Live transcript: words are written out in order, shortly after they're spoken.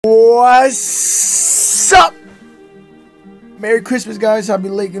What's up? Merry Christmas, guys. Happy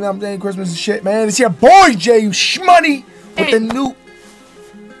late, you know what I'm saying? Christmas and shit, man. It's your boy, Jay Shmoney, with the new...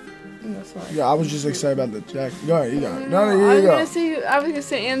 Yeah, I was just excited about the jacket. Go ahead, you got it. No, here you go. I was gonna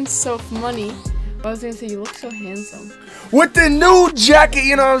say, and so money. But I was gonna say, you look so handsome. With the new jacket,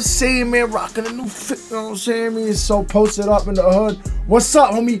 you know what I'm saying, man? Rocking a new fit, you know what I'm saying? Me, it's so posted up in the hood. What's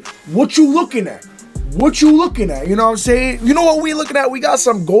up, homie? What you looking at? What you looking at? You know what I'm saying? You know what we looking at? We got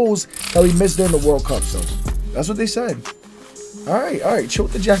some goals that we missed during the World Cup, so that's what they said. All right, chill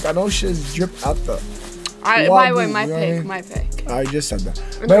with the jacket. I know shit's drip out the... By the way, my pick. I just said that.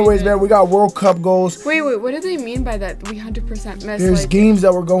 But anyways, man, we got World Cup goals. Wait, what do they mean by that? We 100% missed. There's games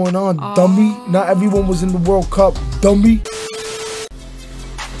that were going on, dummy. Not everyone was in the World Cup, dummy.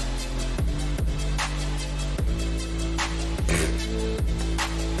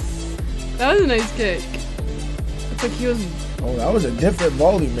 That was a nice kick. It's like he was... Oh, that was a different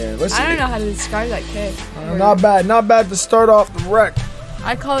volley, man. Listen, I don't know how to describe that kick. Not bad to start off the wreck.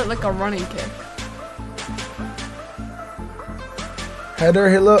 I call it like a running kick. Header,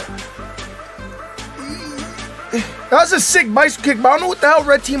 hit up. That was a sick bicycle kick, but I don't know what the hell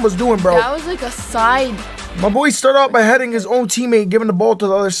red team was doing, bro. That was like a side. My boy started off by heading his own teammate, giving the ball to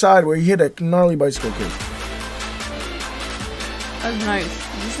the other side where he hit a gnarly bicycle kick. That was nice.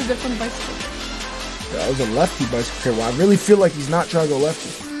 This is a different bicycle. That was a lefty bicycle kick. Well, I really feel like he's not trying to go lefty.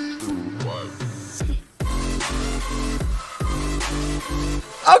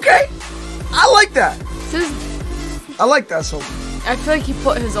 Okay, I like that. I like that so. I feel like he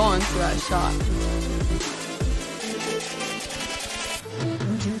put his all into that shot.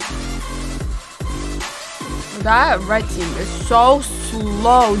 That red team is so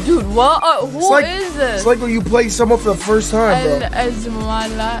slow. Dude, what? Who is this? It's like when you play someone for the first time, bro.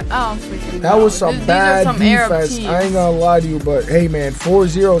 That was some bad defense. I ain't gonna lie to you, but hey, man,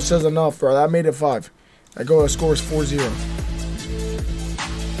 4-0 says enough, bro. That made it 5. That goal scores 4-0.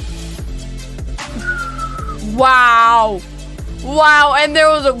 Wow. Wow, and there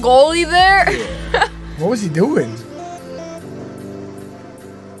was a goalie there? Yeah. What was he doing?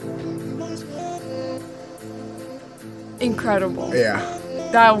 Incredible. Yeah.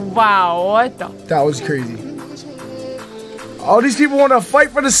 Wow, what the? That was crazy. All these people want to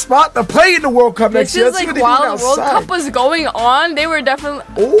fight for the spot to play in the World Cup next year. This is like while the World Cup was going on, they were definitely...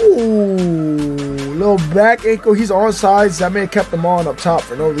 Ooh, little back ankle. He's on sides. That man kept them on up top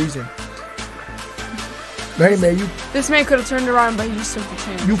for no reason. Hey, man, this man could have turned around, but he just took the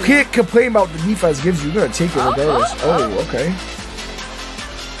chance. You can't complain about the defense gives you. You're going to take it regardless. Oh, okay.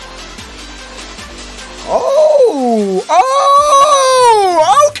 Oh,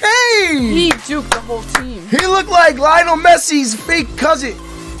 okay. He juked the whole team. He looked like Lionel Messi's fake cousin.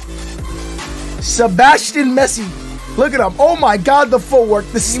 Sebastian Messi. Look at him. Oh, my God, the footwork.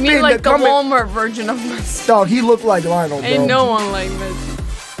 The spin. You mean like the Walmart version of Messi? Dog, he looked like Lionel, bro. Ain't no one like Messi.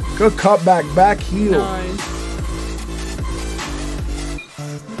 Good cutback, back heel. Nice.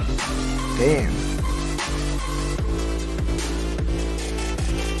 Damn.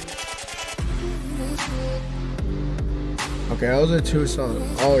 Okay, those are 2 solid.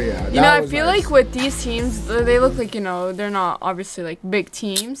 Oh yeah. You know, I feel like with these teams, they look like, you know, they're not obviously like big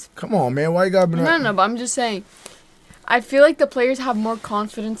teams. Come on, man. Why you gotta be? No, but I'm just saying. I feel like the players have more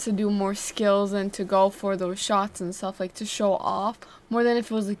confidence to do more skills and to go for those shots and stuff, like to show off more than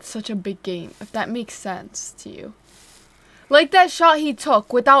if it was like such a big game. If that makes sense to you. Like that shot he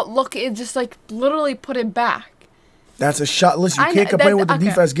took without looking, it just like literally put it back. That's a shot. Listen, you can't complain what the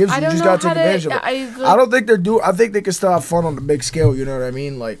defense gives you. You just gotta take advantage of it. I don't think they're doing. I think they can still have fun on the big scale. You know what I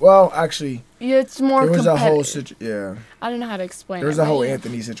mean? Like, well, actually, yeah, it's more. There was a whole situation. Yeah. I don't know how to explain. There's a whole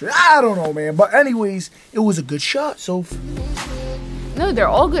Anthony situation. I don't know, man. But anyways, it was a good shot. So. No, they're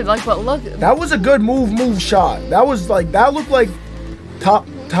all good. Like, but look. That was a good move shot. That was like that looked like top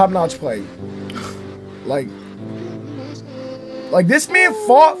notch play. Like this man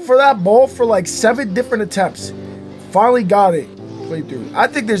fought for that ball for like 7 different attempts. Finally got it. Played through. I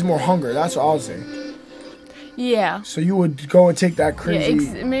think there's more hunger. That's what I was saying. Yeah. So you would go and take that crazy.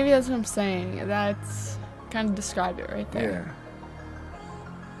 Yeah, maybe that's what I'm saying. That's kind of described it right there. Yeah.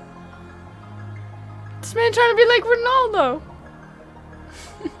 This man trying to be like Ronaldo.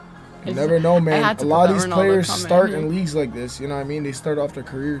 You never know, man. A lot of these players start in leagues like this. You know what I mean? They start off their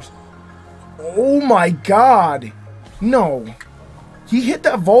careers. Oh my God. No. He hit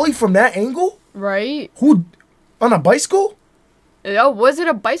that volley from that angle? Right. Who? On a bicycle? Oh, was it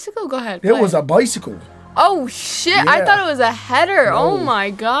a bicycle? Go ahead. It was a bicycle. Oh, shit. Yeah. I thought it was a header. No. Oh,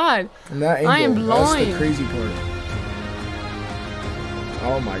 my God. From that angle. I am blowing. That's the crazy part.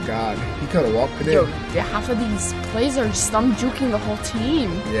 Oh, my God. He could have walked it Yo, in. half of these plays are just them juking the whole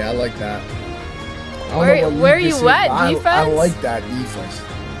team. Yeah, I like that. I don't Where know what are league this you is, at, but I defense? like that defense.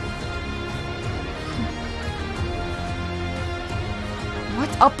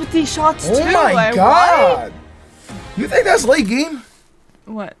 What's up with these shots too? Oh my Like, god! You think that's late game?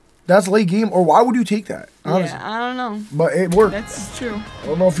 What? That's late game, or why would you take that? Honestly. Yeah, I don't know. But it worked. That's true. I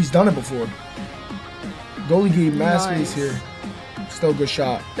don't know if he's done it before. Goalie gave mass Nice. space here. Still a good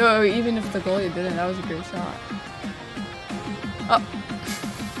shot. No, even if the goalie didn't, that was a great shot. Oh,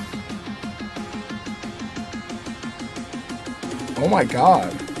 Oh my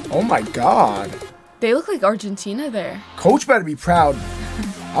god. Oh my god. they look like Argentina there. Coach better be proud.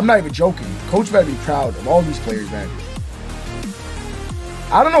 I'm not even joking. Coach better be proud of all these players, man.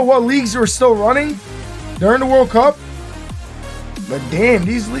 I don't know what leagues are still running during the World Cup. But damn,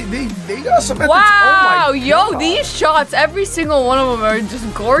 these they got some. Wow, Oh my yo, God. these shots, every single one of them are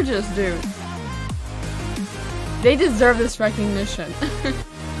just gorgeous, dude. They deserve this recognition.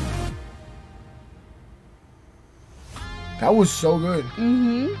 That was so good.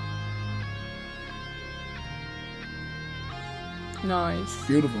 Mm-hmm. Nice.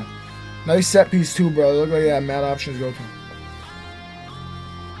 Beautiful. Nice set piece too, bro. Look like that mad options go to.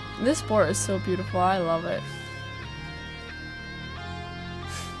 This sport is so beautiful. I love it.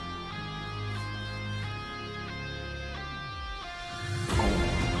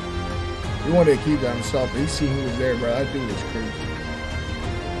 We wanted to keep that himself, but he seen who was there, bro. That dude was crazy.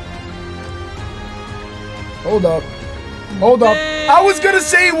 Hold up. Hold up. I was gonna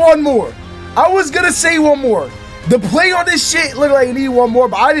say one more. The play on this shit looked like it needed one more,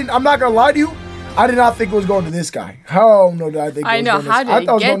 but I'm not gonna lie to you. I did not think it was going to this guy. How no did I think it was I know, going to how this did I it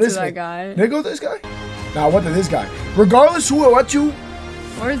thought it was get going to this that way. guy? Did it go to this guy? Nah, it went to this guy. Regardless who it went to,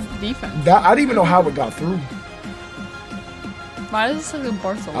 Where's the defense? I didn't even know how it got through. Why does this look like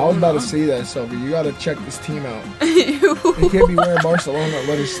Barcelona? I was about to say that, Sophie. You gotta check this team out. You can't be wearing Barcelona and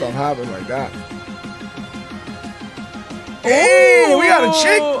letting stuff happen like that. Hey, we got a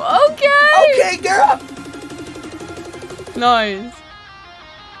chick. Okay. Okay, girl. Nice.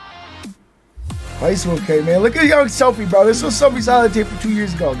 Nice, okay, man. Look at young Sophie, bro. This was Sophie's highlight tape from 2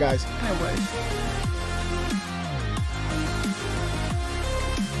 years ago, guys. I wish.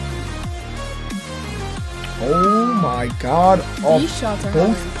 Oh my God! Off These shots are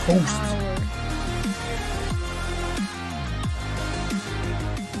both having posts. power.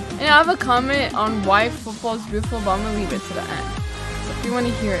 And I have a comment on why football is beautiful, but I'm gonna leave it to the end. So if you want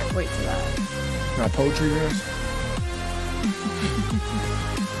to hear it, wait till that. Got poetry, guys.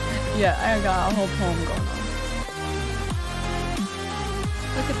 Yeah, I got a whole poem going on.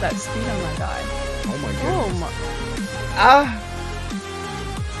 Look at that speed on that guy. Oh my Oh goodness. my. Ah.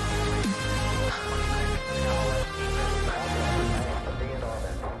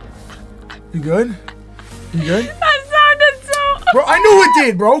 You good? You good? That sounded so. Bro, I knew it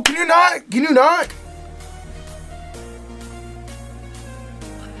did, bro. Can you not? Can you not?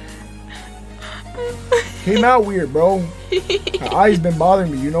 Came out weird, bro. My eyes been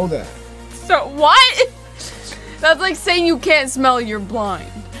bothering me. You know that. So what? That's like saying you can't smell, you're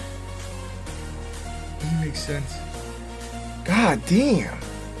blind. Doesn't make sense. God damn.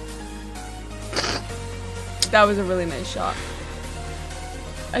 That was a really nice shot.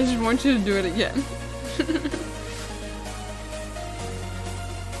 I just want you to do it again.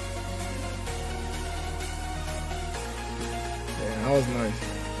 Yeah, that was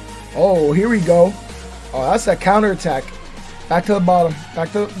nice. Oh, here we go. Oh, that's that counterattack. Back to the bottom.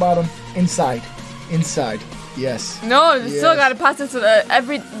 Back to the bottom. Inside. Inside. Yes. No, you still Yes. gotta pass it to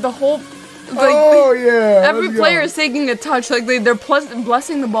the whole. Like, Oh yeah. every let's player go. is taking a touch. Like they're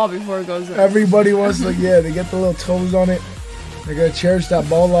blessing the ball before it goes in. Everybody wants to, yeah, they get the little toes on it. They're gonna cherish that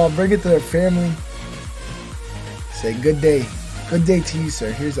ball off, bring it to their family. Say good day. Good day to you,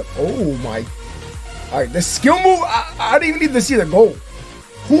 sir. Here's a, oh my. All right, the skill move, I didn't even need to see the goal.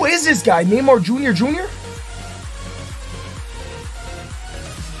 Who is this guy? Neymar Jr.?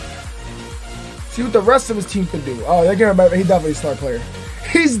 See what the rest of his team can do. Oh, they're gonna, he's definitely a star player.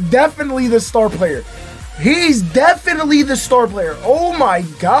 He's definitely the star player. He's definitely the star player. Oh my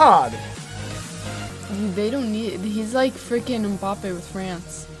God. They don't need. He's like freaking Mbappe with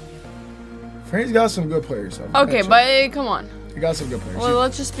France. France got some good players. So Okay, but come on. they got some good players. Well,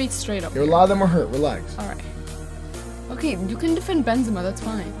 let's just be straight up. A lot of them are hurt. Relax. All right. Okay, you can defend Benzema. That's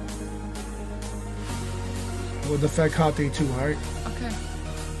fine. We'll defend Conte too, all right? Okay.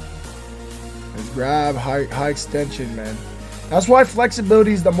 Let's grab high extension, man. That's why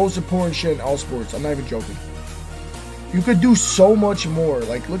flexibility is the most important shit in all sports. I'm not even joking. You could do so much more.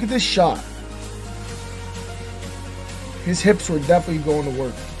 Like, look at this shot. His hips were definitely going to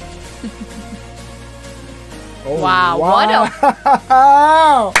work. Oh, Wow, what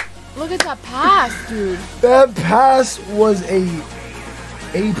wow. Look at that pass, dude. That pass was A+.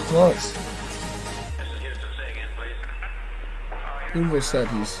 Beautiful set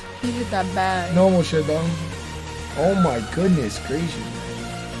piece. He hit that bag. Normal shit, though. Oh my goodness gracious.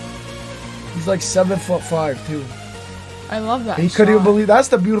 He's like 7'5" too. I love that. He couldn't even shot. believe that's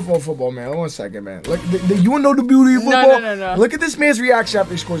the beautiful of football, man. 1 second, man. Look, you wanna know the beauty of football? No. Look at this man's reaction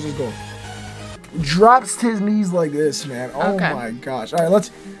after he scores his goal. Drops to his knees like this, man. Oh Okay. my gosh. All right,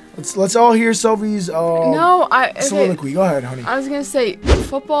 let's all hear Sophie's soliloquy. Go ahead, honey. I was gonna say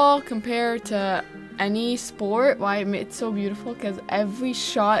football compared to any sport. Why it's so beautiful? Because every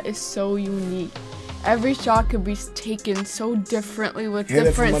shot is so unique. Every shot could be taken so differently with Hit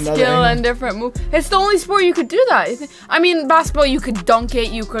it from different another skill angle. and different move. It's the only sport you could do that. I mean, basketball you could dunk it,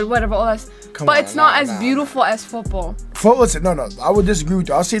 you could whatever, all that. But it's not as beautiful as football. Listen, no, I would disagree with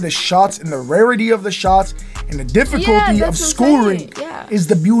you. I'll say the shots and the rarity of the shots and the difficulty of scoring is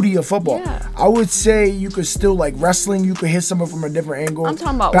the beauty of football. Yeah. I would say you could still, like wrestling, you could hit someone from a different angle. I'm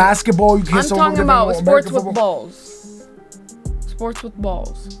talking about basketball, you can hit I'm someone from talking a different about angle. sports with balls. Sports with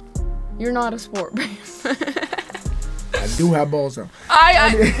balls. You're not a sport, babe. I do have balls though.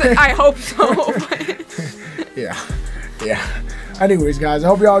 I hope so. Yeah. Anyways, guys, I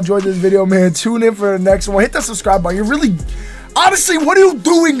hope y'all enjoyed this video, man. Tune in for the next one. Hit the subscribe button. You're really, honestly, what are you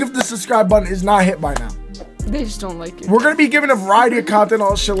doing if the subscribe button is not hit by now? They just don't like it. We're gonna be giving a variety of content,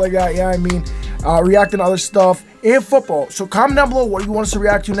 all shit like that. Yeah, I mean, reacting to other stuff and football. So comment down below what you want us to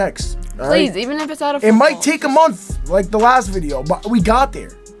react to next. All Please, right? even if it's out of It football. might take a month, like the last video, but we got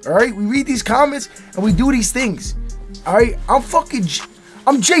there. All right, we read these comments and we do these things. All right,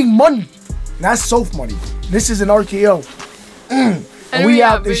 I'm J Money. And that's Soph Money. This is an RKO. And we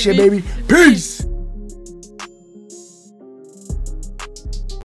out this shit, baby. Peace.